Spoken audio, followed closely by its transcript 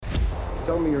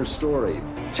Tell me your story.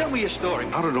 Tell me your story.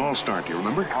 How did it all start? Do you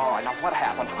remember? Oh, now what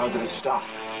happened? How did it stop?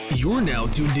 You're now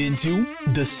tuned into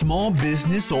the Small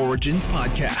Business Origins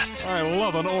Podcast. I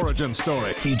love an origin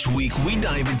story. Each week, we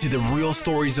dive into the real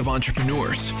stories of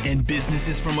entrepreneurs and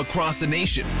businesses from across the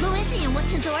nation. Who is he and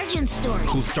what's his origin story?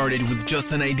 Who started with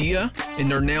just an idea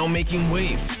and are now making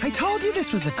waves. I told you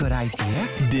this was a good idea.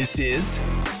 This is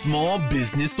Small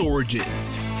Business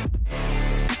Origins.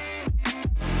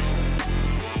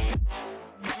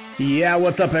 Yeah,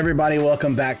 what's up, everybody?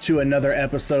 Welcome back to another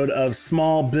episode of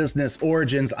Small Business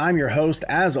Origins. I'm your host,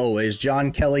 as always,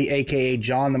 John Kelly, aka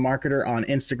John the Marketer on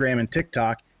Instagram and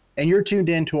TikTok, and you're tuned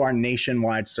in to our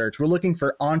nationwide search. We're looking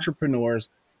for entrepreneurs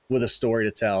with a story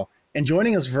to tell. And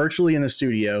joining us virtually in the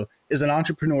studio is an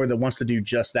entrepreneur that wants to do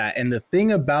just that. And the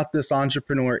thing about this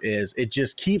entrepreneur is it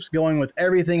just keeps going with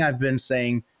everything I've been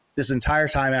saying this entire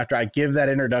time after I give that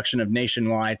introduction of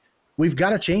nationwide. We've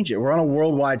got to change it. We're on a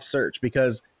worldwide search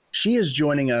because she is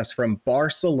joining us from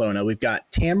Barcelona. We've got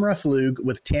Tamara Pflug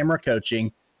with Tamara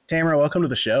Coaching. Tamara, welcome to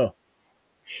the show.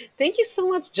 Thank you so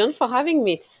much, John, for having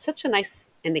me. It's such a nice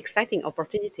and exciting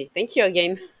opportunity. Thank you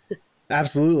again.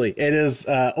 Absolutely. It is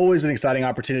always an exciting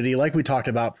opportunity. Like we talked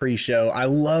about pre-show, I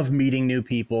love meeting new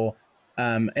people,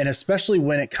 and especially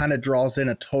when it kind of draws in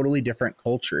a totally different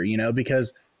culture,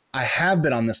 because I have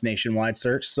been on this nationwide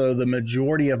search. So the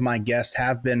majority of my guests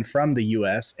have been from the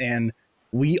U.S., and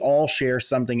we all share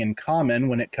something in common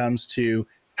when it comes to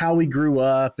how we grew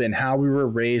up and how we were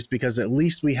raised, because at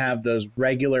least we have those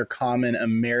regular common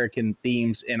American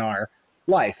themes in our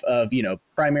life of,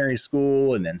 primary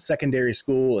school and then secondary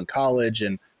school and college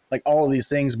and like all of these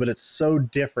things. But it's so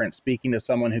different speaking to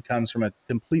someone who comes from a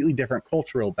completely different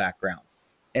cultural background.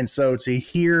 And so to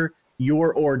hear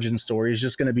your origin story is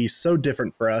just going to be so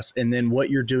different for us. And then what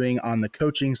you're doing on the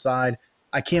coaching side,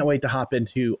 I can't wait to hop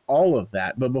into all of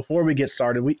that. But before we get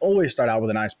started, we always start out with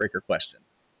an icebreaker question.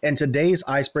 And today's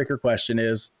icebreaker question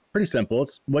is pretty simple.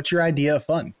 It's, what's your idea of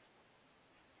fun?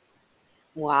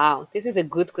 Wow, this is a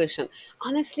good question.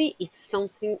 Honestly, it's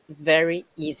something very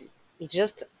easy. It's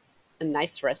just a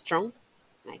nice restaurant,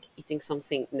 like eating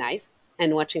something nice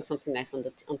and watching something nice on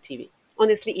TV.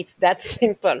 Honestly, it's that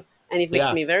simple. And it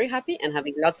makes me very happy and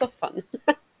having lots of fun.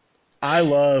 I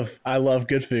love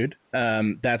good food.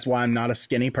 That's why I'm not a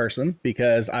skinny person,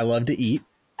 because I love to eat.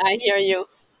 I hear you.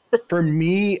 For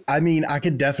me, I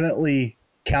could definitely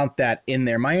count that in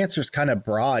there. My answer is kind of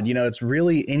broad. It's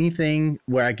really anything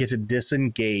where I get to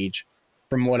disengage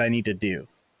from what I need to do,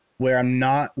 where I'm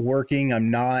not working.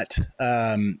 I'm not,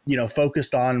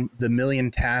 focused on the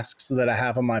million tasks that I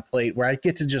have on my plate, where I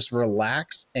get to just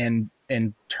relax and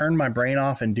turn my brain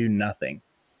off and do nothing.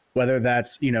 Whether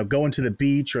that's, going to the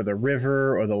beach or the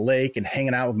river or the lake and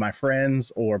hanging out with my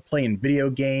friends, or playing video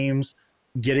games,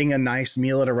 getting a nice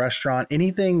meal at a restaurant,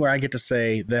 anything where I get to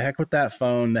say, the heck with that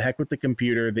phone, the heck with the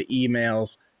computer, the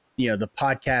emails, the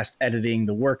podcast editing,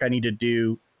 the work I need to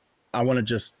do. I want to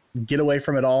just get away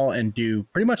from it all and do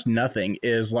pretty much nothing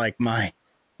is like my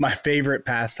favorite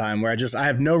pastime, where I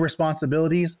have no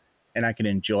responsibilities and I can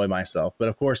enjoy myself. But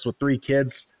of course, with 3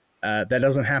 kids, that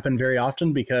doesn't happen very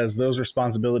often, because those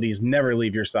responsibilities never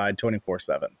leave your side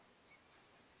 24/7.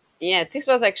 Yeah, this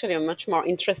was actually a much more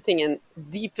interesting and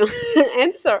deep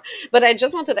answer. But I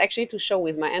just wanted actually to show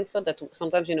with my answer that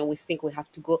sometimes, we think we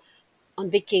have to go on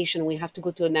vacation. We have to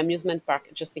go to an amusement park.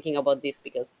 Just thinking about this,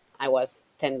 because I was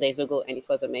 10 days ago and it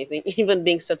was amazing. Even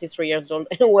being 33 years old,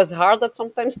 it was hard at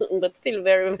sometimes, but still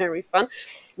very, very fun.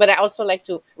 But I also like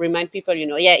to remind people,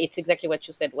 it's exactly what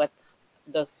you said. What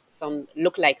does some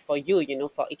look like for you?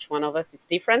 For each one of us, it's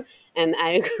different. And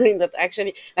I agree that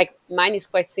actually, like, mine is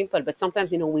quite simple, but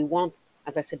sometimes, we want,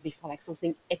 as I said before, like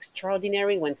something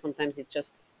extraordinary, when sometimes it's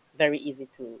just very easy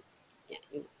to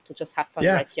just have fun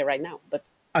right here, right now. But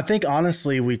I think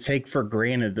honestly, we take for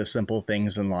granted the simple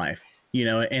things in life,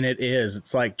 and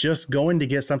it's like just going to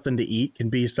get something to eat can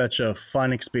be such a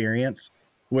fun experience,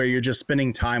 where you're just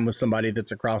spending time with somebody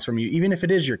that's across from you, even if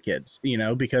it is your kids,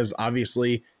 because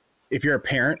obviously, if you're a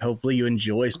parent, hopefully you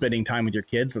enjoy spending time with your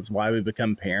kids. That's why we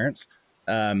become parents.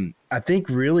 I think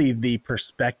really the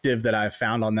perspective that I've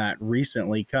found on that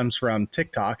recently comes from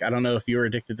TikTok. I don't know if you're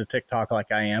addicted to TikTok like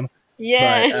I am.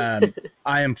 Yeah. But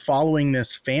I am following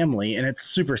this family, and it's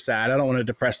super sad. I don't want to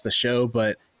depress the show,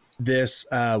 but this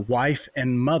wife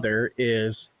and mother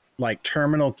is like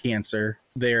terminal cancer.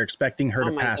 They're expecting her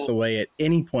to pass away at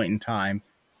any point in time.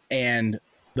 And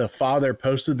the father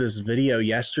posted this video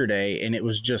yesterday, and it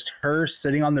was just her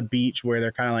sitting on the beach where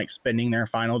they're kind of like spending their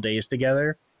final days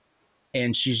together.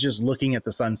 And she's just looking at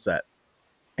the sunset.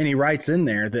 And he writes in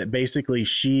there that basically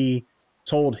she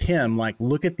told him, like,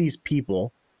 look at these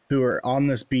people who are on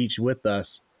this beach with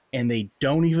us. and they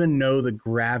don't even know the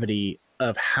gravity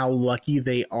of how lucky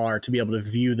they are to be able to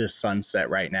view this sunset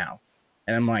right now.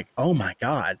 And I'm like, oh my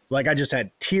God. Like I just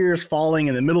had tears falling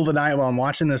in the middle of the night while I'm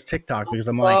watching this TikTok Of because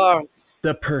I'm like, course.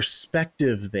 the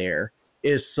perspective there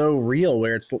is so real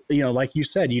where it's, like you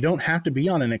said, you don't have to be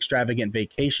on an extravagant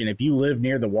vacation. If you live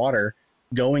near the water,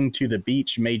 going to the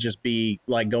beach may just be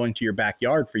like going to your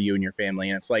backyard for you and your family.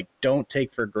 And it's like, don't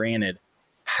take for granted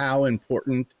how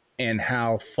important and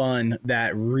how fun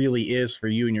that really is for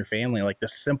you and your family. Like the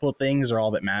simple things are all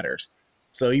that matters.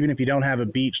 So even if you don't have a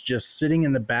beach, just sitting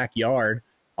in the backyard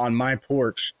on my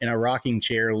porch in a rocking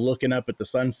chair looking up at the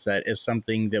sunset is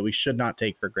something that we should not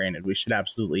take for granted. We should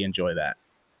absolutely enjoy that.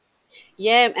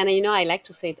 Yeah, and I like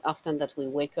to say it often that we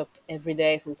wake up every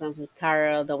day. Sometimes we're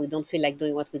tired or we don't feel like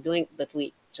doing what we're doing, but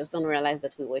we just don't realize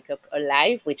that we wake up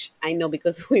alive, which I know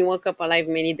because we woke up alive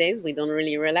many days, we don't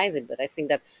really realize it. But I think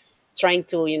that trying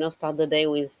to, start the day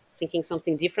with thinking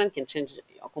something different can change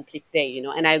your complete day.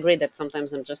 And I agree that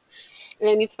sometimes and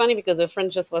it's funny because a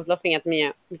friend just was laughing at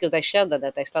me because I shared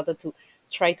that I started to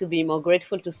try to be more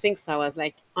grateful to things. So I was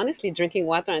like, honestly, drinking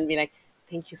water and be like,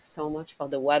 thank you so much for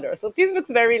the water. So this looks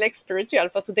very like spiritual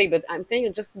for today, but I'm telling you,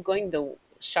 just going the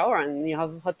shower and you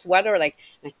have hot water, like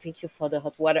thank you for the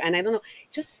hot water. And I don't know,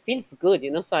 it just feels good.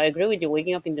 So I agree with you.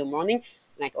 Waking up in the morning,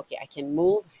 like okay, I can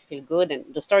move, I feel good. And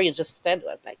the story you just said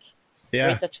was like it's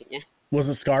very Yeah. touching. Yeah. Was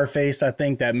it Scarface? I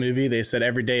think that movie, they said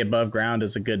every day above ground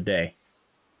is a good day.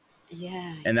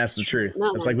 Yeah, And it's that's the true. truth.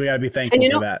 No, It's like, we it's, got to be and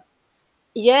thankful for that.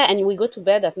 yeah, and we go to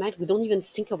bed at night. We don't even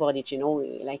think about it.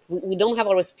 Like we don't have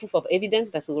always proof of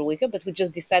evidence that we will wake up, but we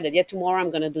just decided, yeah, tomorrow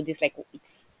I'm gonna do this. Like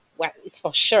it's well, it's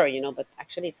for sure. But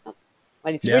actually, it's not.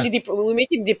 Well, it's Yeah. really we make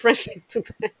it depressing to.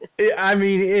 I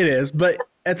mean, it is, but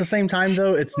at the same time,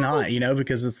 though, it's not,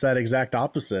 because it's that exact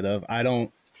opposite of I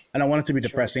don't want it to It's be true.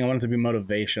 depressing. I want it to be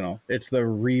motivational. It's the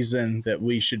reason that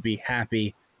we should be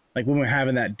happy. Like when we're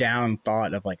having that down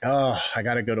thought of like, oh, I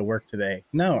got to go to work today.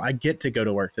 No, I get to go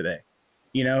to work today,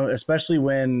 especially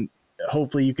when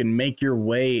hopefully you can make your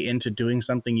way into doing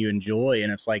something you enjoy.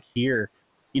 And it's like here,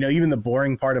 even the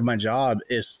boring part of my job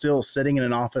is still sitting in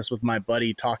an office with my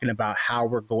buddy talking about how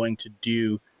we're going to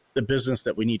do the business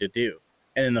that we need to do.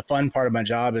 And then the fun part of my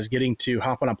job is getting to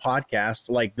hop on a podcast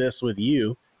like this with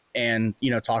you and,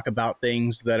 talk about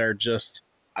things that are just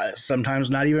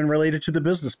sometimes not even related to the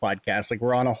business podcast. Like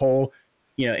we're on a whole,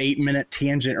 8-minute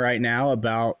tangent right now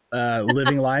about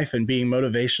living life and being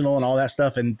motivational and all that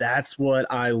stuff. And that's what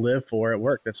I live for at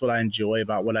work. That's what I enjoy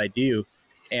about what I do.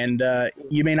 And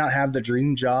you may not have the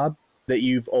dream job that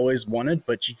you've always wanted,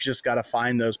 but you just got to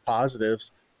find those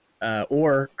positives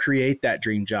or create that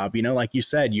dream job. Like you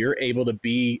said, you're able to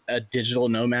be a digital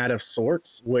nomad of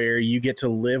sorts where you get to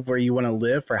live where you want to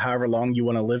live for however long you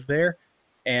want to live there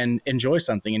and enjoy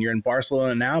something. And you're in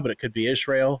Barcelona now, but it could be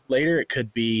Israel later. It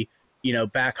could be,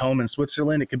 back home in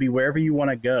Switzerland. It could be wherever you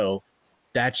want to go.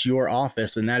 That's your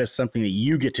office. And that is something that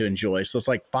you get to enjoy. So it's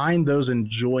like, find those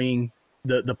enjoying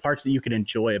the parts that you can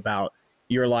enjoy about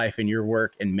your life and your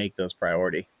work and make those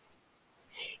priority.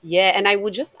 Yeah, and I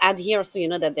would just add here, so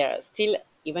that there are still,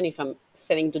 even if I'm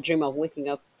selling the dream of waking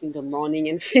up in the morning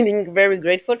and feeling very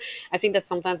grateful, I think that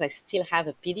sometimes I still have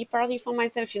a pity party for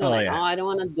myself, Oh, like, oh, yeah. I don't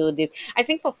want to do this. I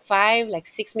think for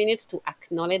 6 minutes to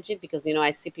acknowledge it, because,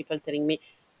 I see people telling me,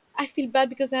 I feel bad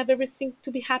because I have everything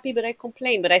to be happy, but I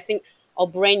complain. But I think our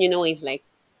brain, is like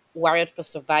wired for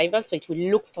survival, so it will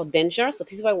look for danger. So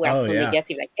this is why we are Oh, so yeah.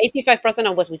 negative. Like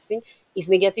 85% of what we think is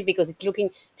negative because it's looking.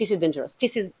 This is dangerous.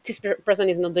 This person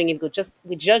is not doing it good. Just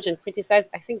we judge and criticize.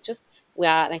 I think just we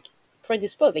are like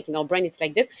predisposed. Like in our brain, it's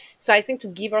like this. So I think to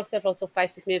give ourselves also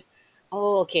 5 6 minutes.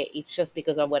 Oh, okay, it's just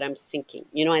because of what I'm thinking,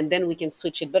 and then we can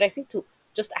switch it. But I think to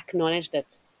just acknowledge that,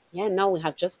 yeah, now we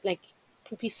have just like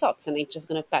poopy thoughts and it's just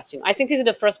going to pass. I think this is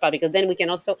the first part because then we can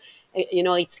also,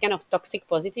 it's kind of toxic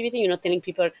positivity, telling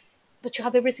people, but you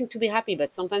have everything to be happy,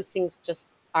 but sometimes things just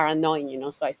are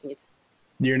annoying, so I think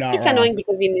You're not it's wrong. annoying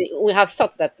because we have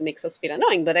thoughts that makes us feel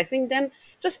annoying, but I think then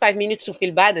just 5 minutes to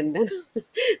feel bad and then to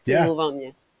Yeah. move on.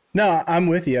 Yeah. No, I'm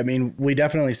with you. I mean, we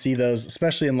definitely see those,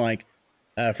 especially in like,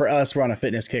 for us, we're on a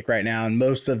fitness kick right now. And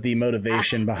most of the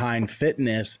motivation behind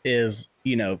fitness is,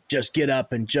 just get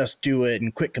up and just do it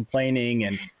and quit complaining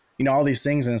and, all these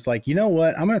things. And it's like, you know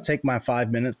what? I'm going to take my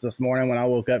 5 minutes this morning when I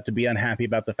woke up to be unhappy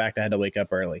about the fact I had to wake up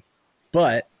early.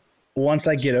 But once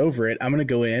I get over it, I'm going to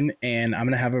go in and I'm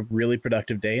going to have a really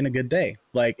productive day and a good day.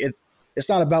 Like it's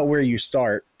not about where you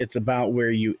start. It's about where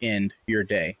you end your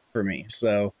day for me.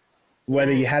 So,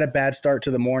 whether Yeah. you had a bad start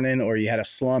to the morning or you had a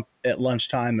slump at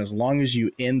lunchtime, as long as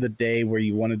you end the day where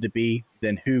you wanted to be,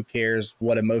 then who cares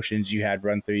what emotions you had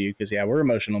run through you? Because, yeah, we're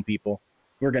emotional people.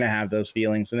 we're going to have those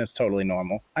feelings, and it's totally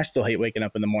normal. I still hate waking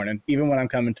up in the morning, even when I'm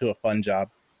coming to a fun job.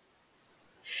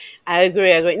 I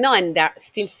agree, I agree. No, and there are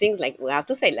still things like we have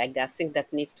to say, like there are things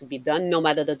that needs to be done, no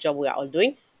matter the job we are all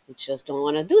doing. We just don't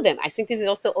want to do them. I think this is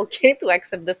also okay to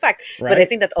accept the fact. But I Right?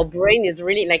 think that our brain is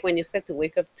really like when you said to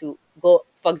wake up to go,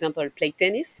 for example, play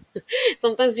tennis.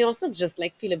 Sometimes you also just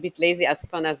like feel a bit lazy as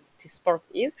fun as this sport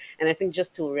is. And I think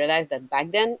just to realize that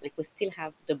back then, like we still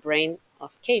have the brain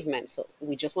of cavemen. So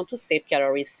we just want to save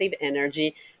calories, save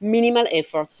energy, minimal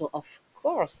effort. So of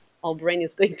course our brain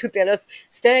is going to tell us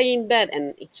stay in bed,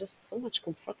 and it's just so much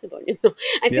comfortable.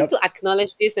 I think Yep. to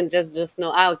acknowledge this and just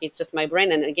know, okay, it's just my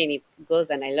brain. And again, it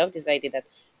goes, and I love this idea that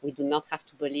we do not have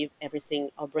to believe everything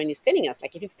our brain is telling us.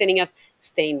 Like if it's telling us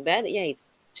stay in bed, yeah,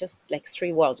 it's just like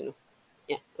three words.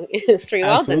 Yeah. It's three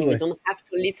words, and we Absolutely. don't have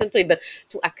to listen to it, but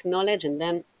to acknowledge, and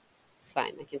then it's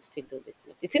fine, I can still do this.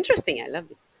 But it's interesting, I love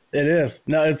it. It is.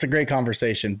 No, it's a great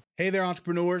conversation. Hey there,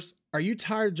 entrepreneurs. Are you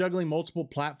tired of juggling multiple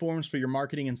platforms for your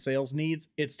marketing and sales needs?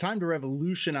 It's time to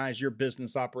revolutionize your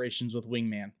business operations with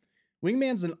Wingman.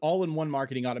 Wingman's an all in one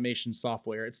marketing automation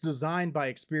software. It's designed by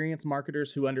experienced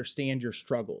marketers who understand your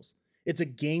struggles. It's a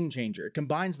game changer. It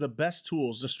combines the best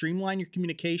tools to streamline your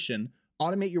communication,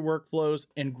 automate your workflows,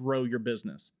 and grow your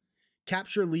business.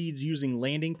 Capture leads using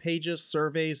landing pages,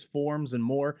 surveys, forms, and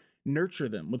more. Nurture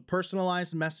them with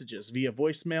personalized messages via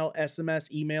voicemail, SMS,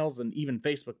 emails, and even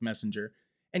Facebook Messenger.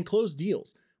 And close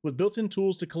deals with built in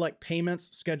tools to collect payments,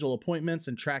 schedule appointments,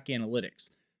 and track analytics.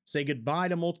 Say goodbye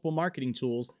to multiple marketing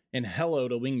tools and hello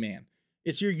to Wingman.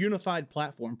 It's your unified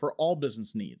platform for all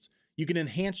business needs. You can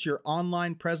enhance your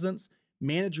online presence,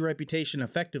 manage your reputation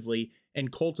effectively,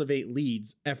 and cultivate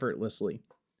leads effortlessly.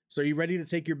 So, are you ready to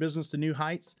take your business to new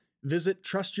heights? Visit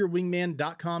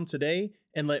trustyourwingman.com today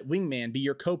and let Wingman be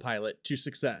your co-pilot to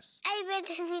success. I read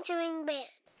featuring band.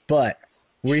 But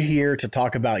we're here to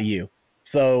talk about you.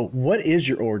 So, what is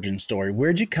your origin story?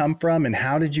 Where'd you come from and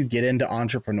how did you get into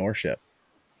entrepreneurship?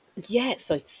 Yeah,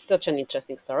 so it's such an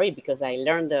interesting story because I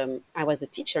learned, I was a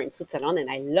teacher in Switzerland, and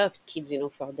I loved kids,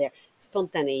 for their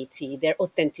spontaneity, their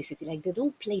authenticity. Like they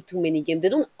don't play too many games, they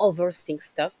don't overthink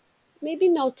stuff. Maybe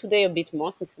now today a bit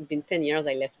more since it's been 10 years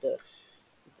I left the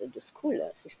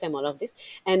school system, all of this.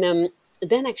 And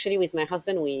then actually with my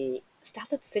husband, we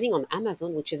started selling on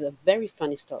Amazon, which is a very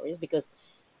funny story because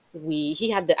he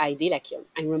had the idea like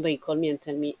I remember he called me and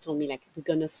told me like we're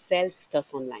gonna sell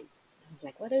stuff online. I was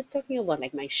like, what are you talking about?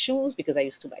 Like my shoes, because I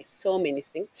used to buy so many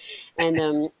things.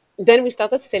 And then we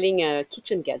started selling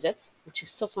kitchen gadgets, which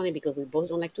is so funny because we both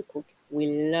don't like to cook. We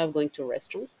love going to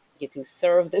restaurants, getting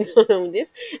served and all of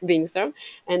this, being served.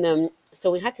 And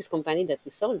so we had this company that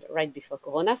we sold right before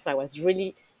Corona. So I was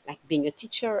really like being a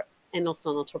teacher and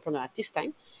also an entrepreneur at this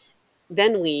time.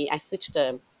 Then I switched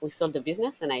we sold the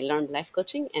business, and I learned life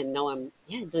coaching, and now I'm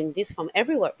doing this from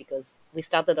everywhere because we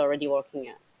started already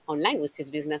working online with this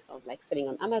business of like selling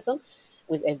on Amazon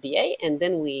with FBA, and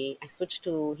then I switched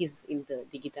to he's in the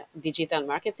digital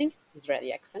marketing,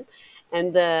 Israeli accent,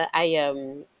 and I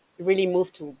really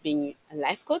moved to being a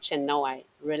life coach. And now I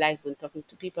realize when talking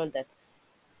to people that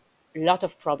a lot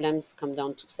of problems come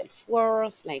down to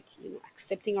self-worth, like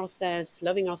accepting ourselves,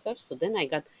 loving ourselves. So then I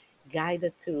got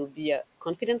guided to be a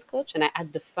confidence coach, and I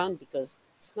add the fun because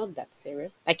it's not that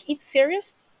serious. Like it's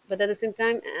serious, but at the same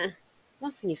time,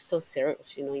 nothing is so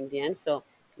serious, in the end. So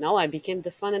now I became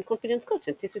the fun and confidence coach,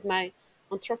 and this is my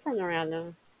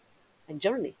entrepreneurial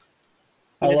journey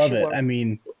I in a love few it. words. I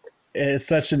mean, it's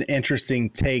such an interesting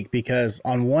take because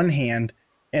on one hand,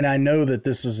 and I know that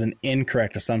this is an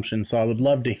incorrect assumption, so I would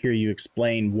love to hear you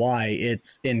explain why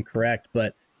it's incorrect.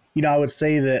 But, I would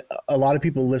say that a lot of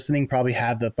people listening probably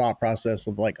have the thought process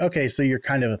of like, okay, so you're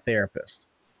kind of a therapist.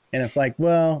 And it's like,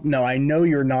 well, no, I know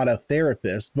you're not a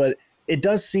therapist, but it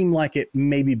does seem like it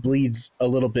maybe bleeds a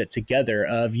little bit together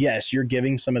of, yes, you're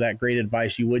giving some of that great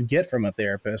advice you would get from a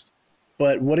therapist,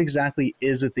 but what exactly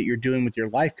is it that you're doing with your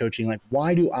life coaching? Like,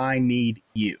 why do I need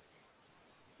you?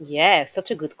 Yeah, such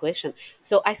a good question.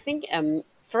 So I think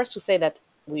first to say that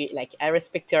I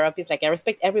respect therapists, like I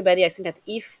respect everybody. I think that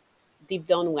if deep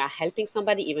down we are helping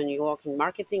somebody, even you work in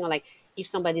marketing, or like if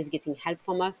somebody is getting help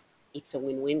from us, it's a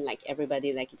win-win. Like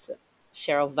everybody, like it's a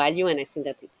share of value, and I think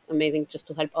that it's amazing just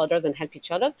to help others and help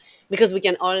each other because we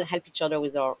can all help each other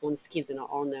with our own skills and our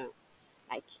own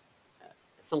like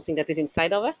something that is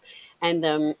inside of us. And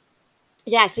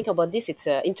I think about this. It's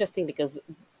interesting because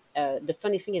the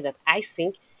funny thing is that I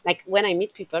think, like when I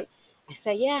meet people, I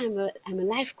say, yeah, I'm a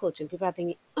life coach. And people are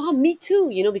thinking, oh, me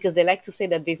too, because they like to say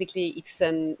that basically it's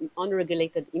an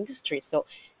unregulated industry. So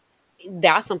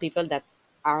there are some people that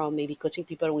are maybe coaching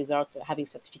people without having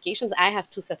certifications. I have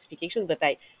two certifications, but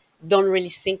I don't really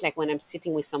think like when I'm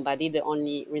sitting with somebody, the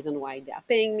only reason why they are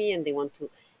paying me and they want to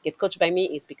get coached by me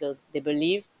is because they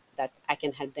believe that I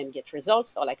can help them get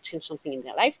results or like change something in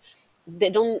their life. They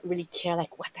don't really care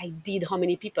like what I did, how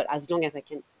many people, as long as I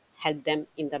can help them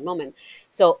in that moment.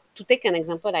 So to take an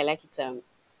example, I like it's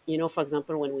for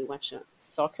example, when we watch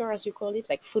soccer, as you call it,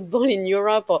 like football in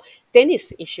Europe or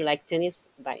tennis, if you like tennis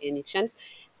by any chance,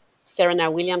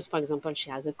 Serena Williams, for example, she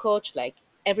has a coach. Like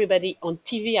everybody on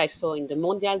TV, I saw in the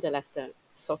Mondial, the last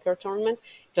soccer tournament,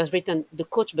 it was written the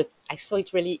coach, but I saw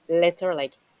it really letter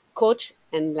like coach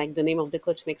and like the name of the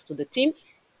coach next to the team.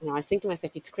 And I was thinking to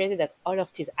myself, it's crazy that all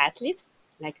of these athletes,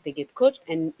 like they get coached,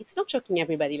 and it's not shocking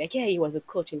everybody. Like, yeah, he was a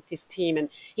coach in this team, and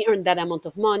he earned that amount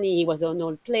of money. He was an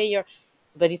old player,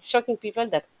 but it's shocking people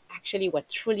that actually what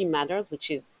truly matters,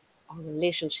 which is our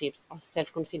relationships, our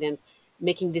self confidence,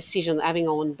 making decisions, having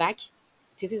our own back.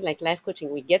 This is like life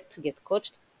coaching. We get to get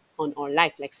coached on our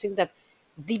life, like things that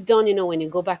deep down, when you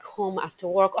go back home after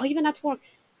work or even at work,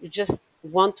 you just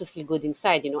want to feel good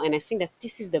inside, And I think that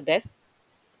this is the best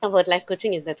about life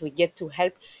coaching is that we get to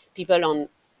help people on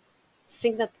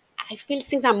things that I feel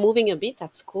things are moving a bit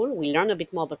at school. We learn a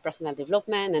bit more about personal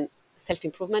development and self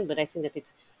improvement, but I think that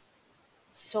it's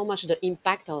so much the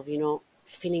impact of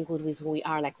feeling good with who we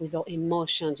are, like with our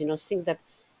emotions, things that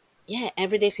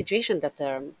everyday situation that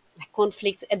like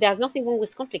conflict. And there's nothing wrong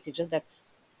with conflict. It's just that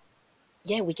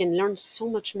we can learn so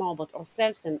much more about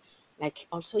ourselves and like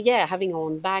also having our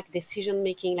own back, decision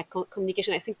making, like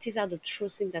communication. I think these are the true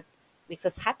things that makes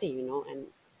us happy, and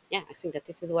I think that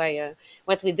this is why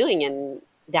what we're doing. And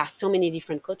there are so many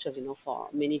different coaches, for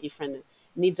many different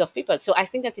needs of people. So I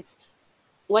think that it's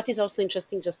what is also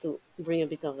interesting, just to bring a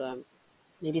bit of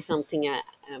maybe something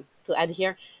to add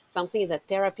here. Something is that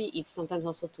therapy is sometimes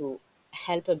also to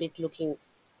help a bit looking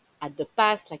at the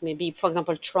past, like maybe, for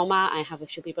example, trauma. I have a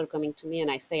few people coming to me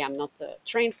and I say I'm not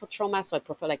trained for trauma, so I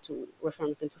prefer like to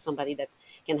reference them to somebody that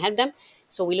can help them.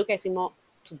 So we look, I think, more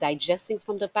to digest things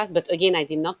from the past. But again, I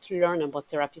did not learn about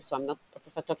therapy, so I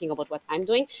prefer talking about what I'm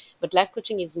doing. But life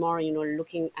coaching is more,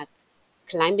 looking at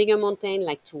climbing a mountain,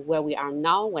 like to where we are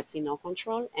now, what's in our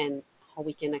control, and how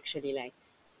we can actually like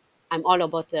I'm all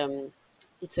about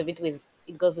it's a bit with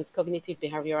it goes with cognitive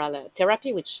behavioral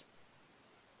therapy, which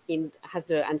has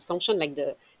the assumption like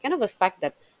the kind of a fact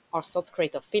that our thoughts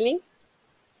create our feelings,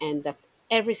 and that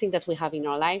everything that we have in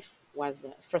our life was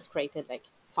first created like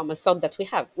from a thought that we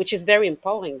have, which is very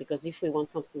empowering because if we want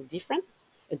something different,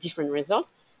 a different result,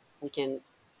 we can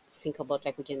think about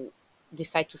like we can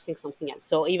decide to think something else.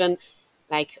 So even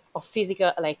like our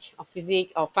physical, like our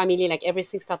physique, our family, like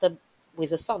everything started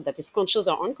with a thought that is conscious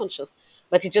or unconscious.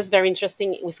 But it's just very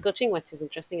interesting with coaching. What is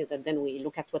interesting is that then we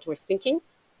look at what we're thinking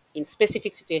in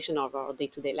specific situation of our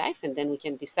day-to-day life, and then we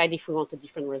can decide if we want a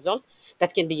different result.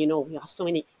 That can be, we have so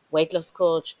many weight loss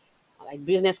coach, like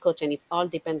business coach, and it all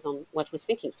depends on what we're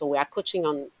thinking. So we are coaching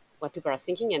on what people are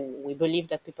thinking, and we believe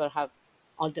that people have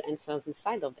all the answers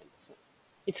inside of them. So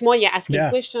it's more asking Yeah.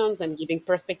 questions and giving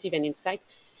perspective and insights.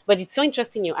 But it's so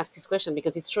interesting you ask this question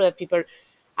because it's true that people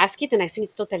ask it, and I think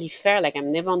it's totally fair. Like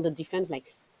I'm never on the defense.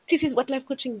 Like this is what life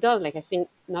coaching does. Like I think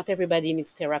not everybody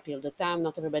needs therapy all the time.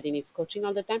 Not everybody needs coaching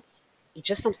all the time. It's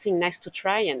just something nice to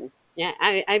try. And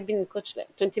I've been coached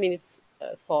like 20 minutes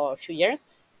for a few years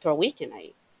per week, and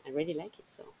I really like it.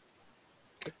 So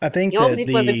I think I hope that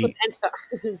it was a good the answer.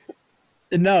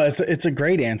 no, it's a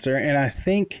great answer, and I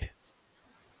think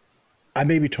I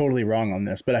may be totally wrong on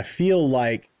this, but I feel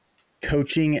like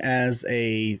coaching as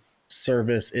a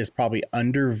service is probably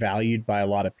undervalued by a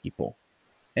lot of people.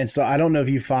 And so I don't know if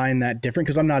you find that different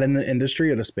because I'm not in the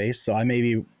industry or the space, so I may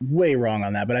be way wrong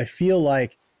on that, but I feel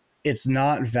like it's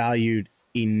not valued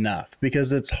enough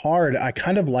because it's hard. I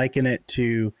kind of liken it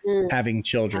to Mm, having I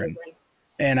children. agree.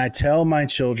 And I tell my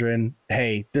children,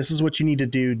 hey, this is what you need to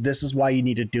do. This is why you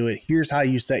need to do it. Here's how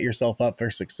you set yourself up for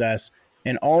success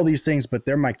and all these things, but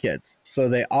they're my kids. So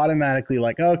they automatically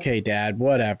like, okay, dad,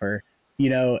 whatever, you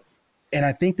know. And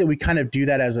I think that we kind of do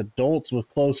that as adults with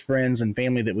close friends and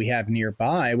family that we have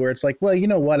nearby, where it's like, well, you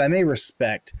know what? I may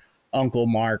respect Uncle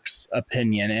Mark's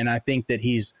opinion. And I think that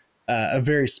he's a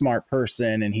very smart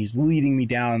person and he's leading me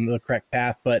down the correct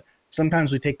path. But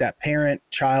sometimes we take that parent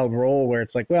child role where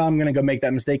it's like, well, I'm going to go make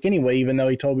that mistake anyway, even though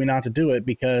he told me not to do it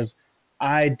because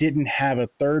I didn't have a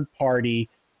third party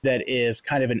that is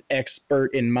kind of an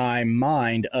expert in my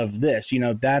mind of this. You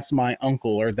know, that's my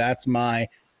uncle or that's my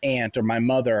aunt or my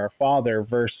mother or father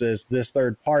versus this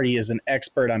third party is an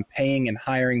expert I'm paying and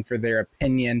hiring for their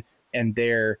opinion and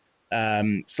their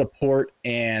support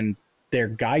and their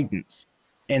guidance.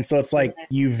 And so it's like Yeah.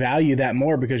 you value that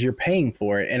more because you're paying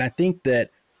for it. And I think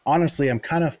that honestly, I'm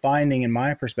kind of finding in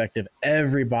my perspective,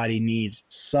 everybody needs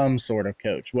some sort of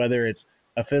coach, whether it's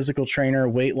a physical trainer,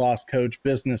 weight loss coach,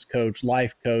 business coach,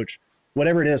 life coach,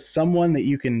 whatever it is, someone that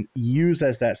you can use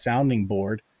as that sounding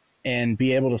board and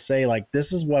be able to say, like,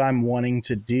 this is what I'm wanting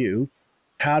to do.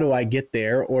 How do I get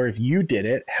there? Or if you did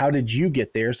it, how did you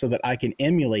get there so that I can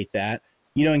emulate that,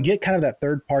 and get kind of that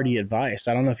third party advice.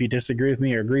 I don't know if you disagree with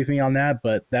me or agree with me on that,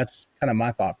 but that's kind of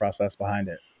my thought process behind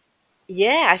it.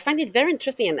 Yeah, I find it very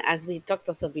interesting. And as we talked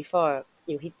also before,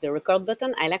 you hit the record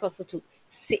button. I like also to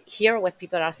hear what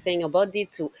people are saying about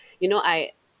it.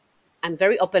 I'm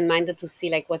very open minded to see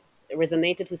like what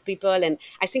resonated with people. And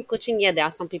I think coaching, yeah, there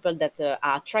are some people that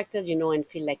are attracted, and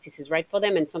feel like this is right for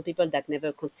them, and some people that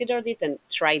never considered it and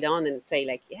tried on and say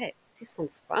like, yeah, this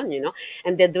sounds fun,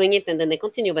 and they're doing it and then they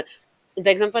continue. But the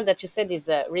example that you said is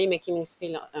really making me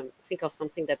feel think of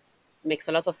something that makes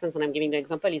a lot of sense when I'm giving the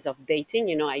example is of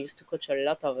dating. I used to coach a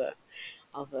lot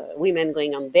of women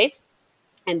going on dates,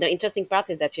 and the interesting part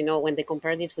is that when they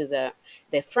compared it with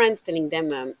their friends, telling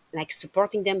them like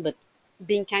supporting them, but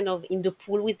being kind of in the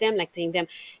pool with them, like telling them,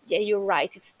 yeah, you're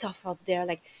right, it's tough out there,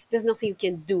 like there's nothing you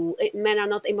can do. Men are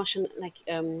not emotional, like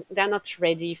they're not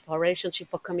ready for a relationship,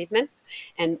 for commitment.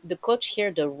 And the coach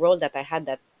here, the role that I had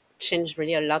that changed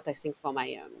really a lot, I think, for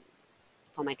my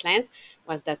clients,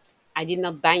 was that I did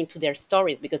not buy into their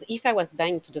stories, because if I was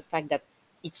buying into the fact that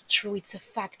it's true, it's a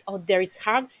fact out there, it's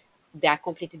hard, they are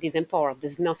completely disempowered.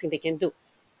 There's nothing they can do.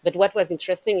 But what was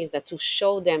interesting is that to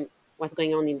show them what's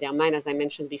going on in their mind, as I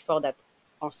mentioned before, that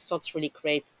our thoughts really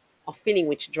create our feeling,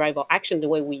 which drive our action, the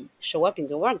way we show up in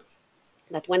the world.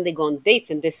 That when they go on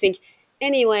dates and they think,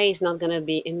 anyway, it's not going to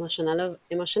be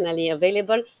emotionally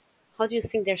available, how do you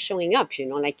think they're showing up?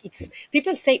 Like, it's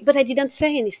people say, but I didn't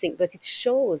say anything, but it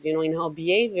shows, in our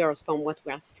behaviors, from what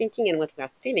we are thinking and what we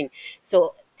are feeling.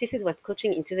 So this is what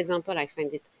coaching, in this example, I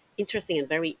find it interesting and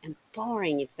very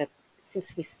empowering. It's that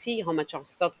since we see how much our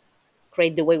thoughts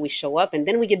create the way we show up, and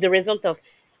then we get the result of,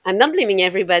 I'm not blaming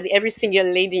everybody, every single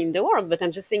lady in the world, but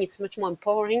I'm just saying it's much more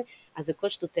empowering as a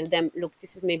coach to tell them, look,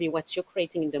 this is maybe what you're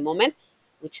creating in the moment,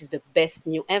 which is the best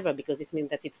new ever, because it means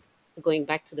that it's going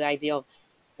back to the idea of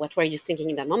what were you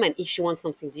thinking in that moment. If you want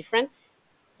something different,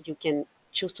 you can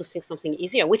choose to think something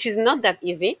easier, which is not that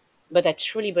easy, but I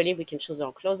truly believe we can choose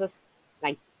our closest,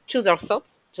 like choose our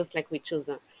thoughts, just like we choose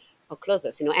our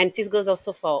closest. And this goes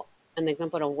also for an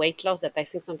example of weight loss, that I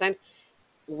think sometimes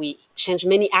we change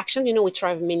many actions, we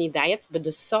try many diets, but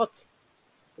the thoughts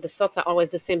are always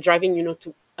the same, driving,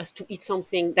 to us to eat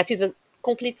something that is a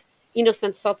complete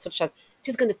innocent thought, such as,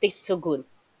 "This is going to taste so good."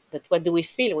 But what do we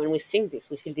feel when we think this?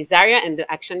 We feel desire, and the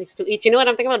action is to eat. You know what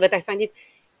I'm talking about? But I find it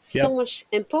so Yep. much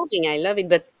empowering. I love it.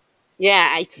 But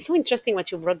yeah, it's so interesting what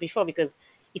you brought before, because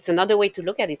it's another way to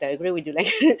look at it. I agree with you.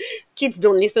 Like, kids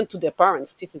don't listen to their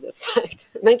parents. This is a fact.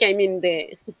 Like, I mean,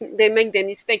 they make their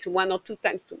mistakes one or two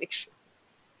times to make sure.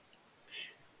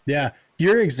 Yeah.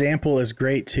 Your example is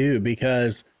great too,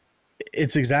 because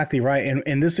it's exactly right.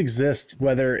 And this exists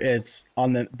whether it's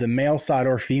on the male side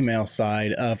or female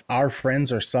side of our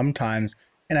friends, are sometimes,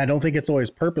 and I don't think it's always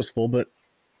purposeful, but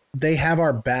they have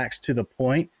our backs to the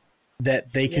point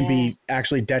that they can Yeah. be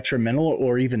actually detrimental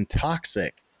or even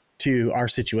toxic to our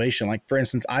situation. Like, for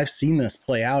instance, I've seen this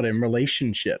play out in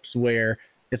relationships where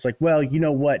it's like, well, you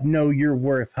know what? Know your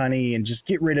worth, honey, and just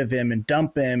get rid of him and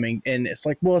dump him. And it's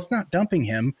like, well, it's not dumping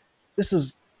him. This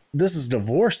is this is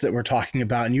divorce that we're talking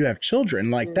about, and you have children.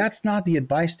 Like, Mm. that's not the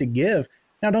advice to give.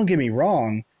 Now, don't get me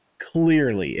wrong.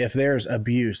 Clearly, if there's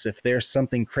abuse, if there's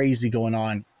something crazy going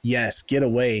on, yes, get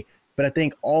away. But I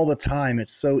think all the time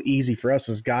it's so easy for us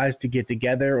as guys to get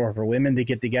together, or for women to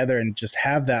get together and just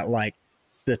have that, like,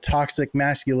 the toxic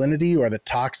masculinity or the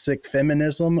toxic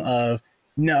feminism of,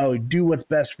 no, do what's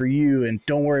best for you and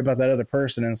don't worry about that other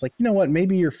person. And it's like, you know what?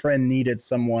 Maybe your friend needed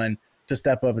someone to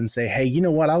step up and say, hey, you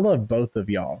know what? I love both of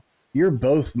y'all. You're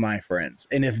both my friends.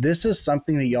 And if this is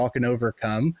something that y'all can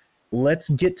overcome, let's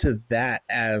get to that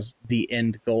as the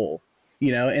end goal.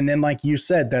 And then, like you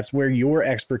said, that's where your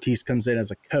expertise comes in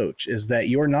as a coach, is that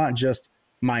you're not just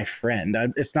my friend.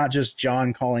 It's not just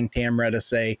John calling Tamara to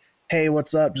say, hey,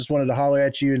 what's up? Just wanted to holler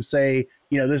at you and say,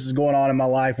 this is going on in my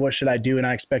life. What should I do? And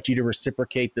I expect you to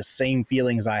reciprocate the same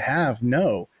feelings I have.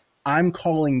 No, I'm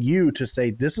calling you to say,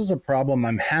 this is a problem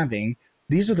I'm having.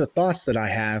 These are the thoughts that I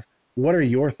have. What are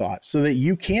your thoughts? So that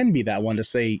you can be that one to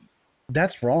say,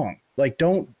 that's wrong. Like,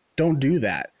 don't do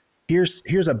that.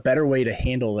 Here's a better way to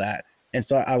handle that. And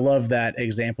so I love that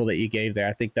example that you gave there.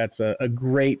 I think that's a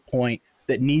great point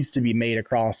that needs to be made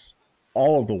across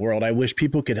all of the world. I wish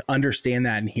people could understand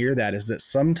that and hear that, is that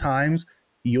sometimes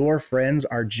your friends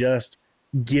are just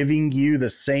giving you the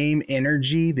same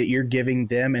energy that you're giving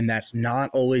them, and that's not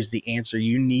always the answer.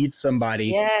 You need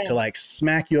somebody to Yeah. like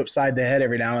smack you upside the head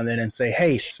every now and then and say,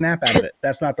 hey, snap out of it.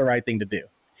 That's not the right thing to do.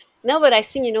 No, but I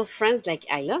think, friends, like,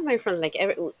 I love my friends, like,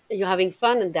 you're having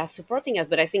fun and they're supporting us,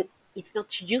 but I think it's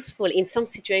not useful in some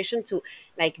situation to,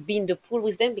 like, be in the pool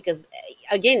with them because,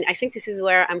 again, I think this is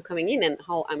where I'm coming in and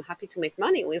how I'm happy to make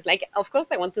money with. Like, of course,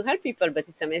 I want to help people, but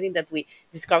it's amazing that we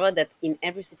discover that in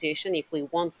every situation, if we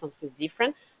want something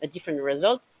different, a different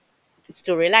result, it's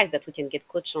to realize that we can get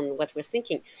coached on what we're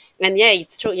thinking. And yeah,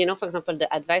 it's true. For example,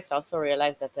 the advice, I also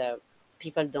realized that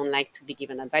people don't like to be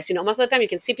given advice. Most of the time you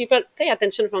can see people pay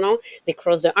attention for now. They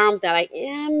cross their arms. They're like,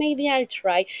 yeah, maybe I'll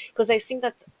try. Because I think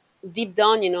that deep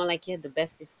down, like, yeah, the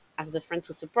best is as a friend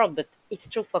to support. But it's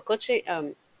true for coaching.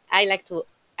 I like to,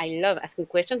 I love asking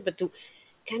questions, but to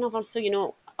kind of also,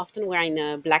 often we're in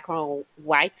a black or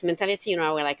white mentality,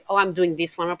 we're like, oh, I'm doing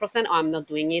this 100%, or I'm not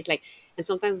doing it. Like, and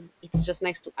sometimes it's just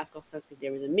nice to ask ourselves if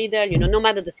there is a middle, no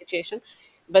matter the situation.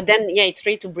 But then, yeah, it's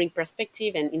really to bring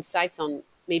perspective and insights on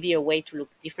maybe a way to look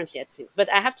differently at things. But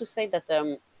I have to say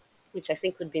that, which I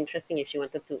think would be interesting if you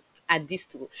wanted to add this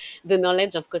to the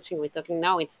knowledge of coaching we're talking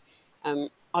now. It's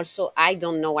also, I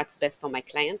don't know what's best for my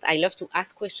client. I love to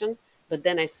ask questions, but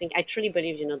then I think I truly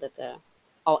believe, that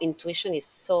our intuition is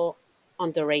so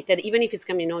underrated. Even if it's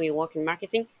come, you work in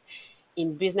marketing,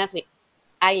 in business.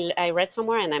 I read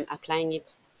somewhere and I'm applying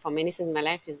it for many things in my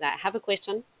life is that I have a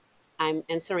question, I'm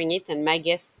answering it, and my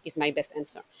guess is my best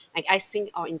answer. Like, I think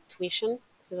our intuition,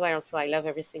 this is why also I love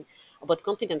everything about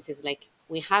confidence, is like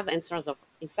we have answers of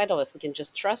inside of us. We can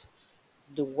just trust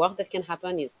the worst that can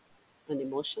happen is an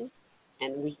emotion,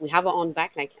 and we have our own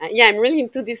back. Like, yeah, I'm really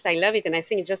into this. I love it. And I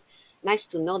think it's just nice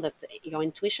to know that your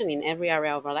intuition in every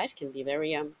area of our life can be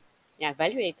very, yeah,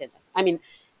 evaluated. I mean,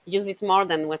 use it more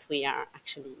than what we are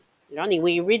actually learning.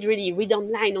 We read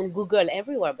online, on Google,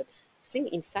 everywhere, but I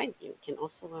think inside you can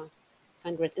also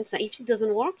find great insight. If it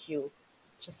doesn't work, you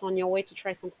just on your way to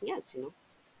try something else.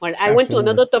 Well, I went to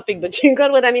Absolutely. another topic, but you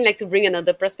got what I mean, like to bring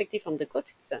another perspective from the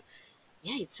coach. It's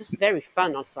yeah, it's just very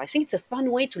fun also. I think it's a fun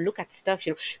way to look at stuff.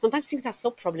 Sometimes things are so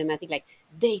problematic, like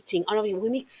dating, all of it. We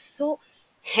make so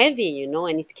heavy,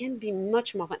 and it can be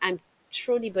much more fun. I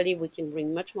truly believe we can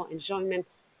bring much more enjoyment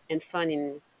and fun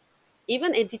in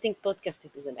even editing podcast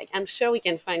episode. Like, I'm sure we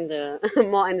can find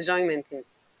more enjoyment in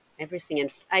everything.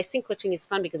 And I think coaching is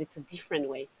fun because it's a different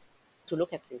way to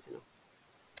look at things.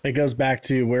 It goes back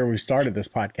to where we started this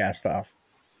podcast off,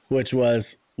 which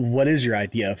was what is your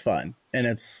idea of fun? And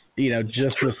it's,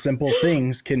 just the simple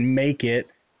things can make it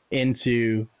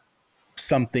into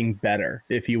something better,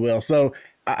 if you will. So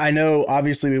I know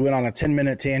obviously we went on a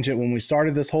 10-minute tangent when we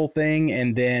started this whole thing,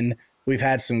 and then we've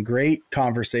had some great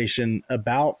conversation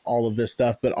about all of this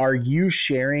stuff. But are you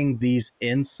sharing these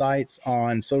insights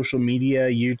on social media,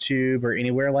 YouTube, or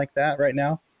anywhere like that right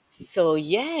now? So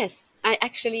yes, I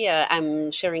actually I'm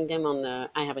sharing them on.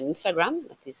 I have an Instagram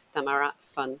that is Tamara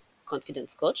Fun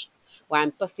Confidence Coach, where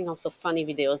I'm posting also funny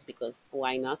videos because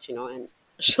why not, and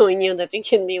showing you that you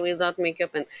can be without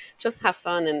makeup and just have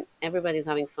fun, and everybody's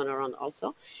having fun around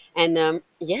also. And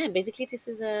yeah, basically this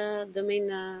is the main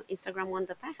Instagram one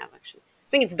that I have actually. I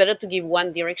think it's better to give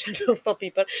one direction for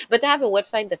people, but I have a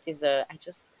website that is I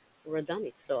just redone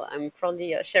it, so I'm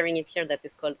probably sharing it here. That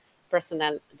is called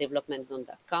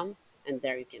personaldevelopmentzone.com, and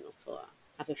there you can also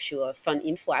have a few fun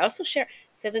info. I also share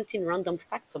 17 random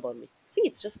facts about me. I think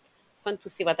it's just fun to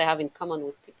see what I have in common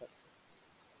with people. So,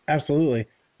 Absolutely.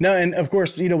 No, and of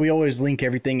course, we always link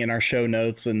everything in our show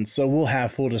notes, and so we'll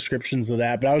have full descriptions of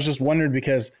that. But I was just wondering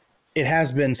because it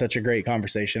has been such a great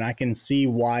conversation. I can see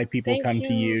why people thank come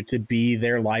to you. you to be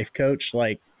their life coach.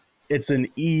 Like, it's an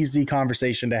easy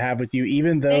conversation to have with you,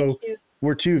 even Thank though you.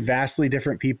 we're two vastly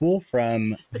different people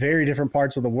from very different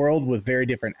parts of the world with very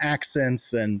different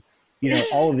accents and,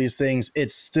 all of these things.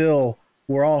 It's still,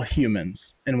 we're all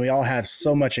humans and we all have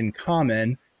so much in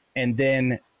common. And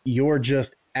then you're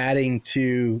just adding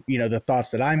to the thoughts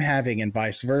that I'm having and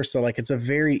vice versa. Like, it's a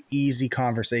very easy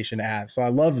conversation to have. So I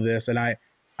love this, and I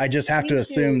just have to Thank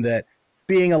assume you. that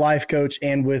being a life coach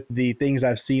and with the things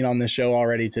I've seen on this show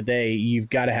already today, you've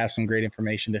got to have some great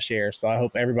information to share. So I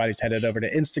hope everybody's headed over to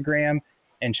Instagram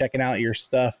and checking out your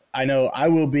stuff. I know I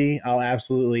will be. I'll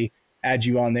absolutely add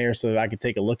you on there so that I can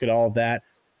take a look at all of that.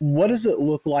 What does it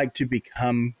look like to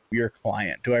become your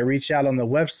client? Do I reach out on the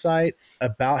website?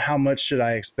 About how much should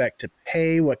I expect to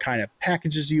pay? What kind of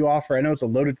packages do you offer? I know it's a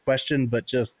loaded question, but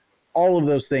just all of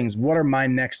those things. What are my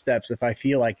next steps if I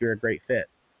feel like you're a great fit?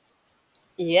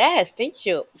 Yes, thank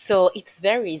you. So it's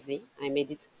very easy. I made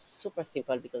it super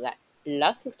simple because I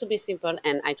love things to be simple.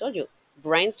 And I told you,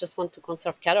 brains just want to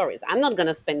conserve calories. I'm not going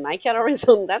to spend my calories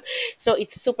on that. So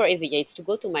it's super easy. Yeah, it's to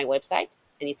go to my website,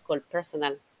 and it's called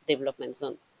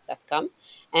personaldevelopmentzone.com.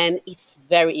 And it's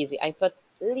very easy. I put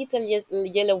little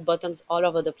yellow buttons all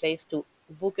over the place to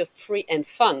book a free and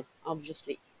fun,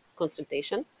 obviously,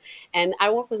 consultation. And I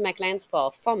work with my clients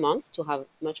for 4 months to have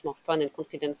much more fun and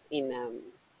confidence in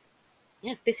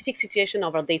specific situation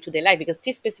of our day-to-day life, because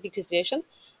these specific situations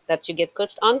that you get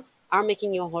coached on are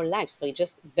making your whole life. So it's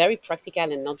just very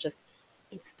practical and not just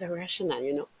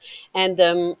inspirational. And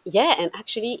and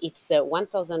actually it's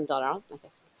 $1,000. Like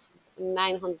I said, it's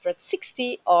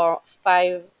 960 or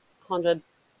 500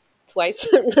 twice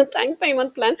the time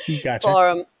payment plan Gotcha.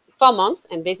 for 4 months.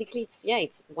 And basically it's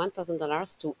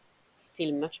 $1,000 to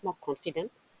feel much more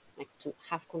confident, like to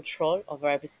have control over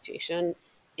every situation,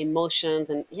 emotions,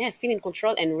 and feel in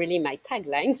control. And really, my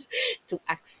tagline, to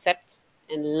accept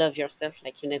and love yourself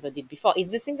like you never did before.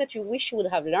 It's the thing that you wish you would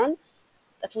have learned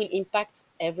that will impact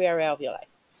every area of your life.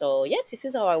 So this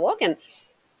is how I work. And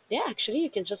actually, you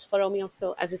can just follow me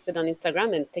also, as you said, on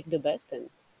Instagram, and take the best and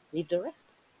leave the rest.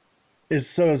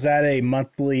 Is that a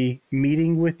monthly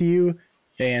meeting with you?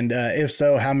 And if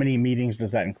so, how many meetings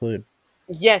does that include?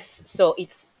 Yes, so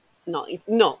it's no,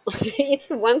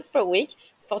 it's once per week,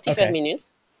 45 Okay.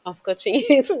 minutes of coaching.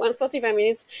 It's 145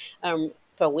 minutes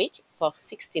per week for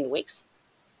 16 weeks.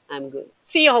 I'm good.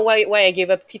 See why I gave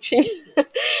up teaching.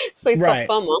 So it's for Right.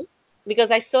 4 months,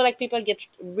 because I saw like people get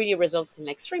really results in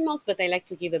like 3 months, but I like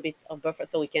to give a bit of buffer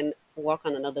so we can work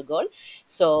on another goal.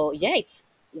 So it's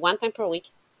one time per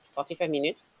week, 45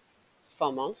 minutes,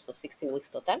 4 months, so 16 weeks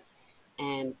total.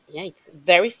 And it's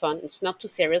very fun. It's not too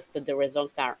serious, but the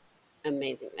results are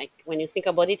amazing. Like when you think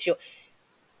about it,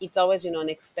 it's always an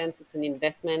expense. It's an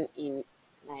investment in,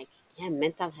 like,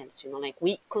 mental health. Like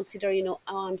we consider, oh,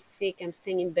 I'm sick, I'm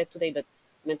staying in bed today, but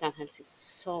mental health is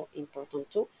so important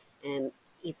too. And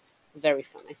it's very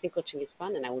fun. I think coaching is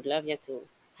fun, and I would love to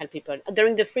help people.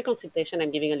 During the free consultation,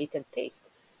 I'm giving a little taste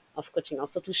of coaching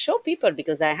also to show people,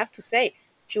 because I have to say,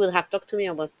 if you would have talked to me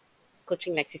about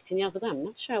coaching like 15 years ago, I'm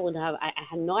not sure I would have. I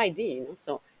had no idea.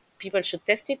 So people should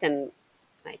test it. And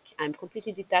like, I'm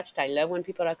completely detached. I love when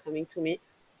people are coming to me.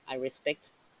 I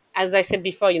respect, as I said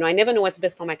before, I never know what's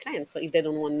best for my clients. So if they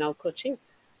don't want now coaching,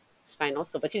 it's fine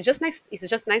also. But it's just nice. It's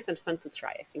just nice and fun to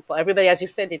try. I think for everybody, as you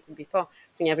said it before,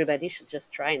 I think everybody should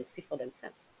just try and see for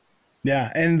themselves.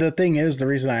 Yeah. And the thing is, the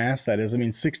reason I asked that is, I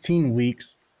mean, 16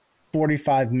 weeks,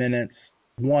 45 minutes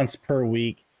once per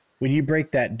week. When you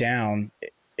break that down,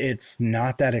 it's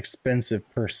not that expensive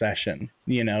per session.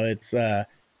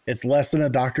 It's less than a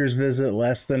doctor's visit,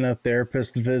 less than a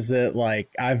therapist visit. Like,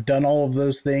 I've done all of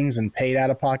those things and paid out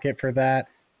of pocket for that,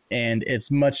 and it's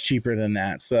much cheaper than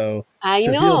that. So I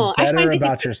to feel know. I better find it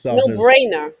about it's yourself no is,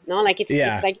 brainer. No, like it's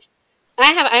yeah, like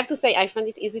I have to say, I find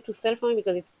it easy to sell for me,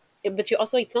 because but you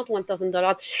also, it's not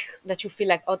 $1,000 that you feel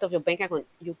like out of your bank account.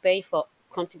 You pay for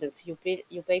confidence. You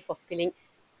pay for feeling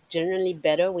generally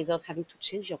better without having to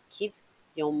change your kids,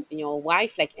 your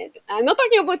wife. Like, I'm not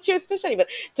talking about you especially, but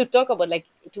to talk about, like,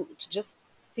 to just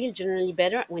feel generally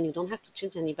better when you don't have to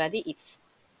change anybody.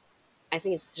 I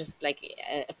think it's just like,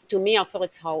 to me also,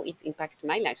 it's how it impacted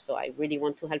my life. So I really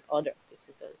want to help others. This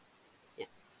is a yeah.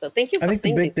 So thank you I for think the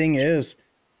saying big this. thing is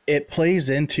it plays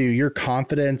into your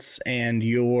confidence and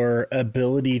your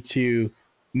ability to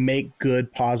make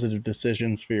good positive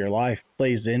decisions for your life,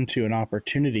 plays into an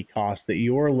opportunity cost that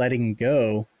you're letting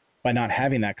go by not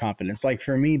having that confidence. Like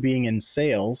for me, being in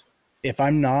sales, if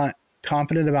I'm not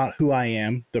confident about who I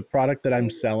am, the product that I'm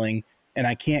selling, and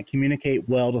I can't communicate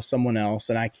well to someone else,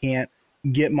 and I can't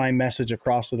get my message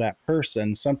across to that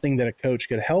person, something that a coach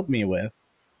could help me with,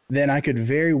 then I could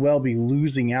very well be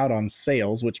losing out on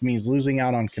sales, which means losing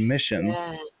out on commissions.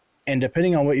 Yeah. And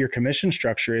depending on what your commission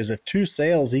structure is, if 2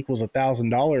 sales equals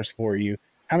 $1,000 for you,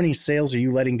 how many sales are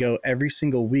you letting go every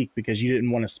single week because you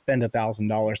didn't want to spend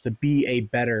 $1,000 to be a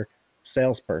better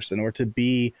salesperson, or to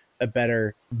be a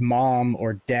better mom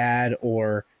or dad,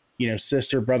 or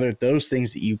sister, brother? Those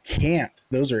things that you can't,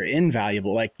 those are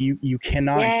invaluable. Like you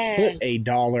cannot put Yeah. a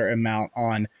dollar amount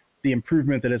on the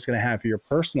improvement that it's going to have for your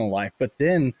personal life. But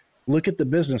then look at the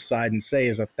business side and say,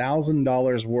 is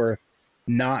 $1,000 worth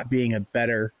not being a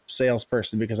better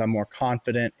salesperson because I'm more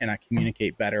confident and I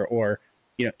communicate better, or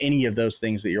any of those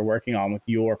things that you're working on with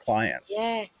your clients?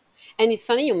 Yeah. And it's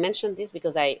funny you mentioned this,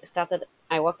 because I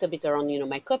worked a bit around,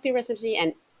 my copy recently,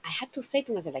 and I had to say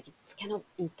to myself, like, it's kind of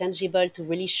intangible to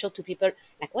really show to people,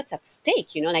 like, what's at stake,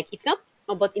 like, it's not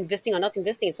about investing or not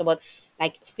investing. It's about,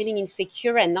 like, feeling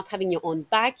insecure and not having your own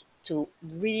back, to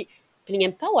really feeling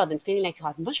empowered and feeling like you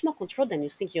have much more control than you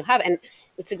think you have. And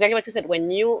it's exactly what you said.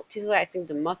 This is why I think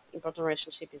the most important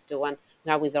relationship is the one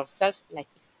we are with ourselves. Like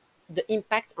it's the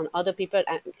impact on other people.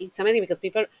 And it's amazing because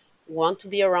people want to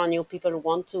be around you. People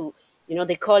want to,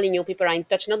 they're calling you. People are in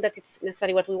touch. Not that it's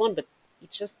necessarily what we want, but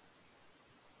it's just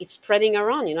it's spreading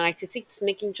around, like it's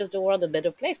making just the world a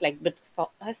better place. Like, but for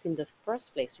us in the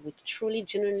first place, we truly,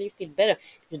 genuinely feel better.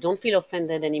 You don't feel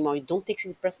offended anymore. You don't take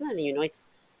things personally.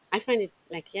 I find it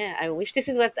like, yeah, I wish this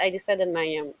is what I decided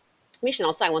my mission.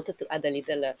 Also, I wanted to add a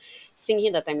little thing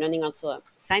here that I'm learning also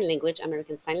sign language,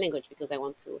 American Sign Language, because I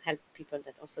want to help people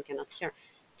that also cannot hear.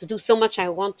 To do so much, I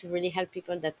want to really help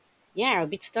people that, yeah, are a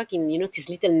bit stuck in, this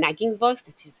little nagging voice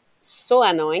that is so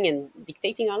annoying and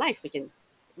dictating our life. We can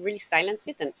really silence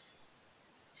it and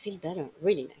feel better,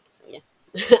 really. Like, so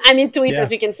yeah. I'm into it, Yeah.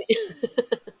 as you can see.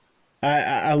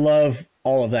 I love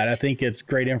all of that. I think it's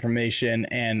great information.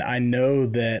 And I know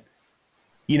that,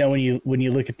 when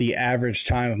you look at the average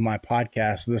time of my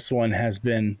podcast, this one has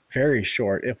been very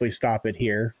short if we stop it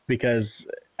here, because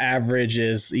average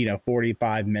is,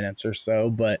 45 minutes or so,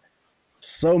 but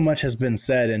so much has been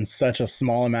said in such a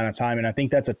small amount of time. And I think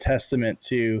that's a testament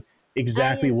to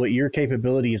exactly Yeah. what your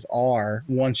capabilities are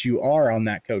once you are on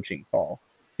that coaching call,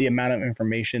 the amount of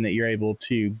information that you're able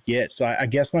to get. So I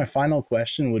guess my final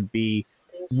question would be,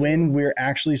 Thank when you. we're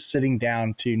actually sitting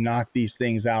down to knock these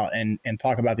things out and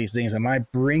talk about these things, am I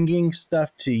bringing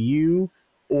stuff to you,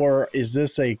 or is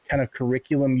this a kind of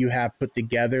curriculum you have put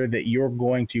together that you're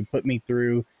going to put me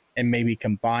through and maybe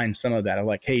combine some of that of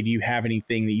like, hey, do you have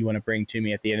anything that you want to bring to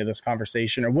me at the end of this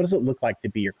conversation? Or what does it look like to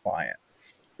be your client?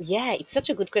 Yeah, it's such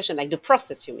a good question. Like the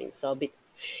process, you mean? So a bit.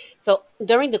 So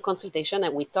during the consultation,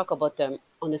 we talk about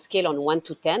on a scale on 1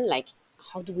 to 10, like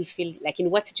how do we feel? Like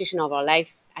in what situation of our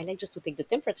life? I like just to take the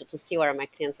temperature to see where my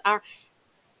clients are,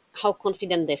 how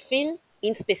confident they feel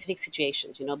in specific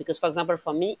situations, because for example,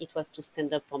 for me, it was to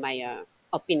stand up for my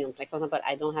opinions. Like, for example,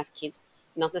 I don't have kids,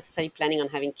 not necessarily planning on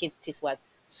having kids. This was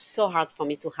so hard for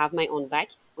me to have my own back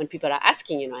when people are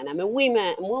asking, and I'm a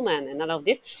woman and all of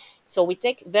this. So we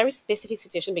take very specific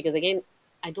situation because, again,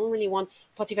 I don't really want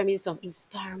 45 minutes of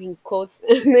inspiring quotes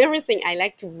and everything. I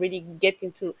like to really get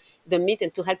into the meat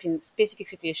and to help in specific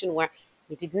situation where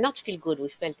we did not feel good. We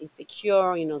felt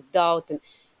insecure, doubt and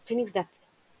feelings that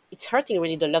it's hurting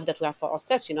really the love that we have for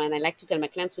ourselves, And I like to tell my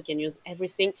clients we can use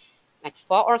everything like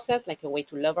for ourselves, like a way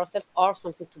to love ourselves, or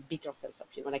something to beat ourselves up,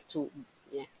 like to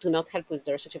not help with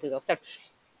the relationship with ourselves.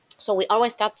 So we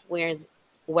always start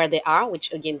where they are,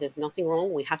 which again, there's nothing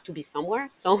wrong. We have to be somewhere.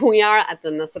 So we are at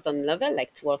a certain level,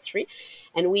 like 2 or 3,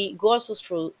 and we go also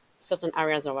through certain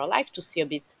areas of our life to see a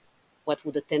bit what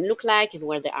would a 10 look like and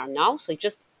where they are now. So it's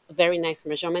just a very nice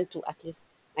measurement to at least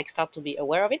like start to be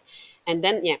aware of it. And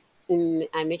then, yeah,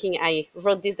 I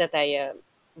wrote this that I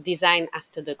designed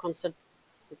after the consult,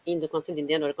 in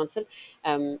the end of the consult,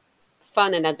 um,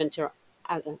 fun and adventure,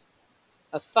 uh,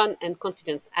 a fun and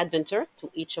confidence adventure to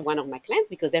each one of my clients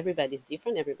because everybody is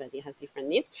different, everybody has different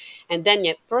needs. And then,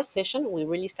 yeah, per session, we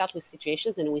really start with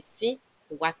situations and we see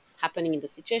what's happening in the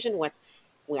situation, what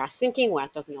we are thinking. We are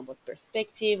talking about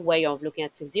perspective, way of looking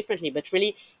at things differently. But really,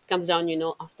 it comes down,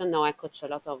 often now I coach a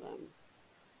lot of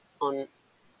on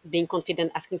being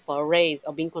confident, asking for a raise,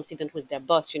 or being confident with their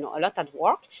boss, a lot at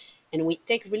work. And we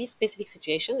take really specific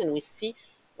situation and we see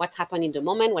what happened in the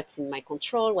moment, what's in my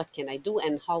control, what can I do,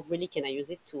 and how really can I use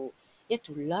it to, yeah,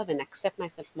 to love and accept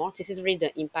myself more. This is really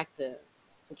the impact, the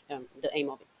aim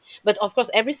of it. But of course,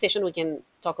 every session we can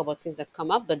talk about things that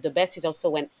come up, but the best is also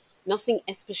when nothing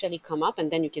especially come up,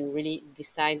 and then you can really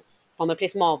decide from a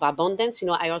place more of abundance.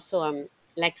 I also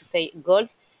like to say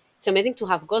goals. It's amazing to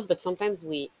have goals, but sometimes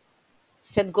we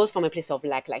set goals from a place of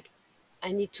lack, like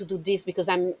I need to do this because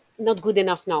I'm not good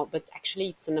enough now. But actually,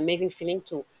 it's an amazing feeling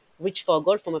to reach for a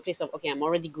goal from a place of, okay, I'm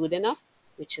already good enough,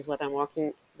 which is what I'm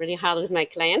working really hard with my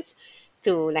clients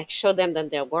to like show them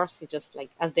that their worth is just like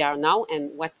as they are now,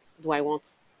 and what do I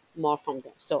want more from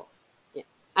them. So, yeah,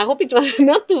 I hope it was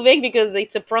not too vague because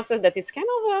it's a process that it's kind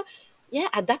of yeah,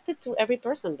 adapted to every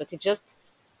person, but it just,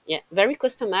 yeah, very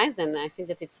customized, and I think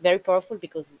that it's very powerful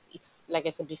because it's like I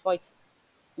said before, it's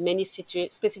many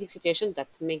specific situations that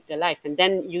make the life, and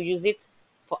then you use it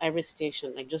for every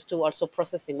situation, like just to also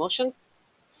process emotions.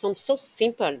 Sounds so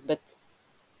simple, but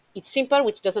it's simple,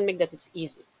 which doesn't make that it's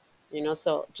easy,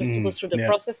 so just to go through the Yeah.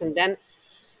 process, and then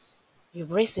you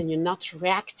breathe and you're not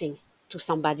reacting to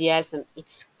somebody else, and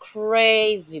it's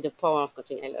crazy the power of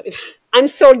coaching. I love it. I'm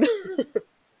sold.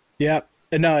 Yeah.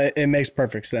 No, it makes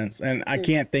perfect sense. And I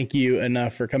can't thank you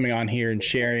enough for coming on here and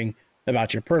sharing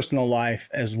about your personal life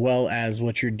as well as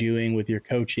what you're doing with your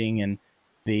coaching. And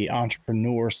the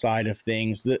entrepreneur side of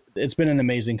things. It's been an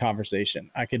amazing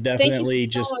conversation. I could definitely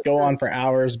just go on for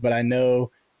hours, but I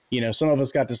know, some of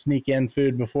us got to sneak in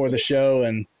food before the show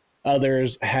and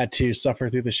others had to suffer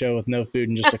through the show with no food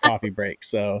and just a coffee break.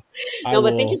 So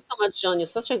but thank you so much, John. You're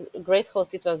such a great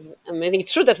host. It was amazing.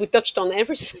 It's true that we touched on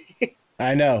everything.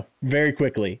 I know, very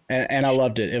quickly, and I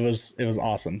loved it. It was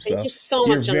awesome. Thank you so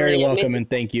much, John. You're very Really welcome, and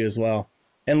thank you as well.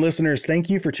 And listeners, thank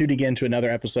you for tuning in to another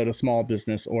episode of Small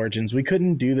Business Origins. We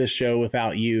couldn't do this show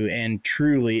without you, and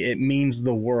truly, it means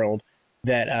the world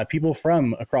that people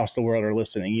from across the world are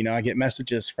listening. I get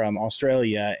messages from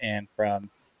Australia and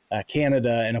from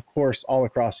Canada, and of course, all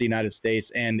across the United States.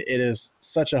 And it is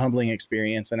such a humbling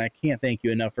experience. And I can't thank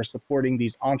you enough for supporting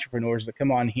these entrepreneurs that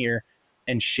come on here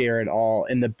and share it all.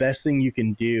 And the best thing you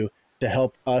can do to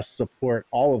help us support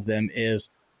all of them is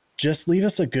just leave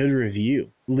us a good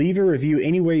review. Leave a review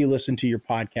anywhere you listen to your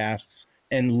podcasts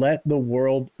and let the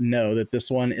world know that this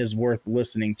one is worth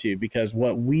listening to, because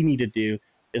what we need to do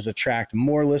is attract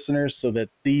more listeners so that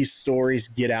these stories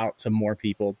get out to more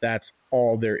people. That's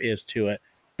all there is to it.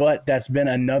 But that's been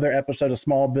another episode of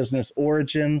Small Business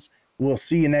Origins. We'll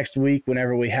see you next week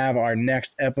whenever we have our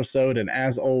next episode. And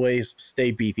as always,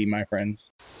 stay beefy, my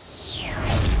friends.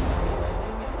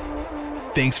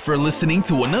 Thanks for listening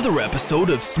to another episode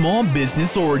of Small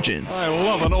Business Origins. I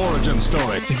love an origin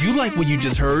story. If you like what you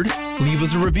just heard, leave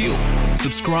us a review,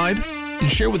 subscribe, and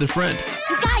share with a friend.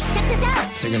 You guys, check this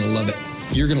out. They're going to love it.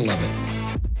 You're going to love it.